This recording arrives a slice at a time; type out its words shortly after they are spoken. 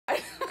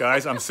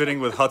Guys, I'm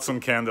sitting with Hudson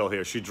Candle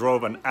here. She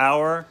drove an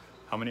hour,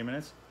 how many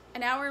minutes?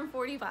 An hour and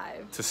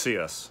 45. To see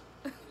us.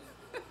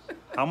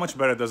 How much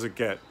better does it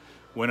get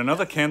when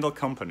another candle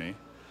company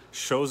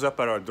shows up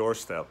at our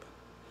doorstep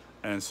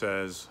and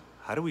says,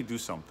 how do we do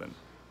something?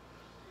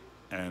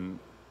 And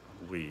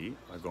we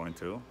are going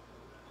to,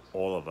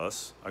 all of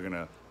us, are going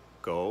to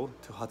go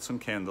to Hudson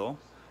Candle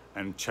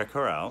and check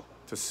her out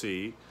to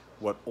see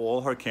what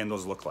all her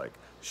candles look like.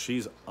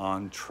 She's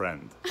on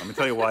trend. Let me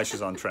tell you why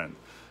she's on trend.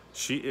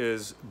 She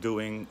is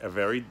doing a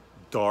very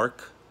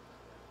dark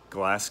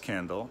glass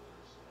candle,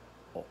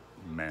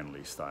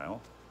 manly style,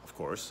 of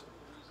course.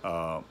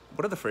 What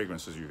are the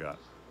fragrances you got?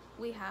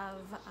 We have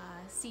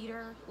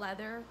cedar,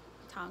 leather,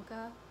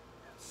 tonka.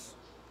 Yes.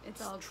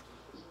 It's all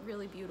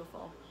really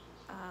beautiful.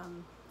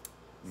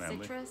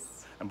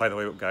 Citrus. And by the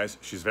way, guys,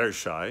 she's very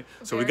shy,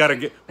 so we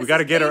Very.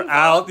 gotta get her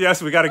out.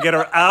 Yes, we gotta get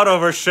her out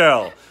of her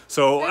shell.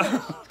 So,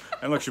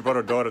 and look, she brought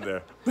her daughter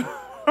there.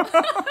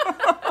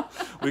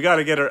 We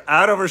gotta get her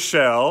out of her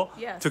shell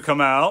Yes. to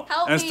come out.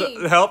 Help and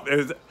me.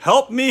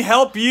 Help me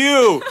help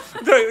you.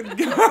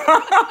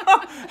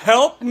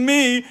 Help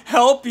me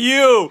help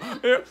you.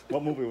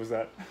 What movie was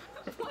that?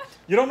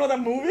 You don't know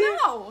that movie?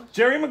 No.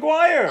 Jerry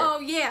Maguire.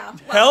 Oh yeah.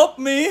 Help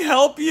me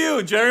help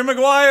you, Jerry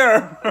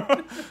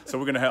Maguire. So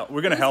we're gonna help.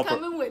 We're gonna help her.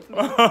 Coming with me.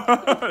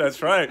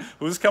 That's right.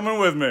 Who's coming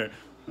with me?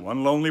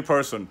 One lonely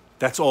person.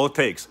 That's all it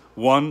takes.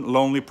 One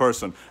lonely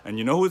person. And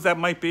you know who that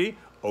might be?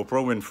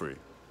 Oprah Winfrey.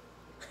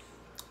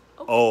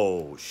 Okay.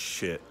 Oh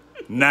shit.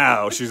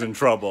 Now she's in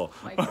trouble.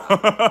 Mic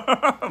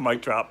drop.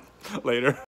 Mic drop. Later.